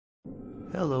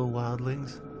Hello,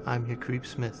 wildlings. I'm your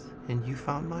Creepsmith, and you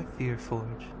found my Fear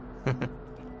Forge.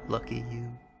 Lucky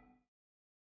you.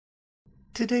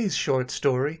 Today's short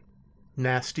story,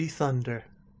 Nasty Thunder.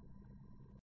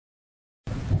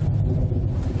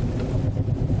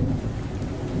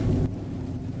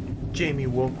 Jamie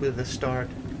woke with a start.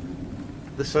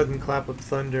 The sudden clap of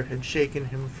thunder had shaken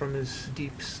him from his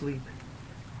deep sleep.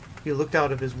 He looked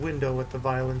out of his window at the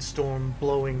violent storm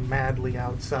blowing madly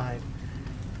outside.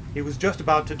 He was just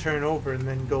about to turn over and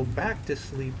then go back to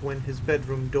sleep when his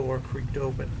bedroom door creaked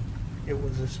open. It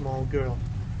was a small girl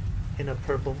in a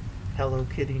purple Hello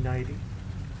Kitty nightie.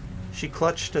 She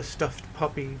clutched a stuffed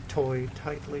puppy toy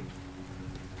tightly.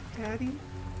 "Daddy,"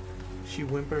 she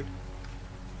whimpered,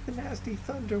 "the nasty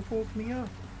thunder woke me up."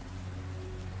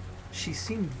 She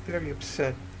seemed very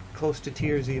upset, close to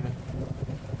tears even.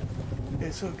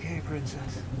 "It's okay,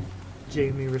 Princess,"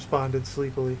 Jamie responded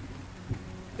sleepily.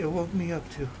 "It woke me up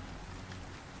too.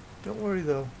 Don't worry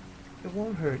though, it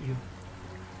won't hurt you."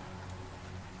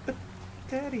 "But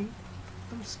Daddy,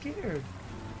 I'm scared.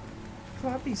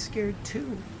 Floppy's scared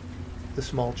too." The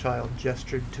small child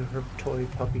gestured to her toy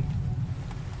puppy.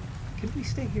 "Can we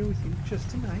stay here with you just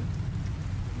tonight?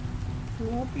 There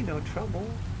won't be no trouble,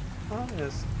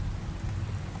 honest."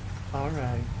 "All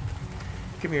right.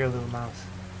 Come here, little mouse."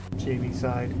 Jamie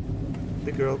sighed.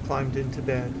 The girl climbed into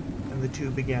bed, and the two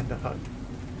began to hug.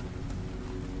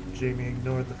 Jamie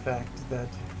ignored the fact that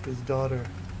his daughter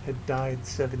had died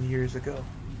 7 years ago.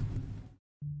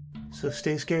 So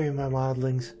stay scary, my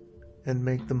wildlings, and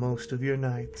make the most of your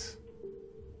nights.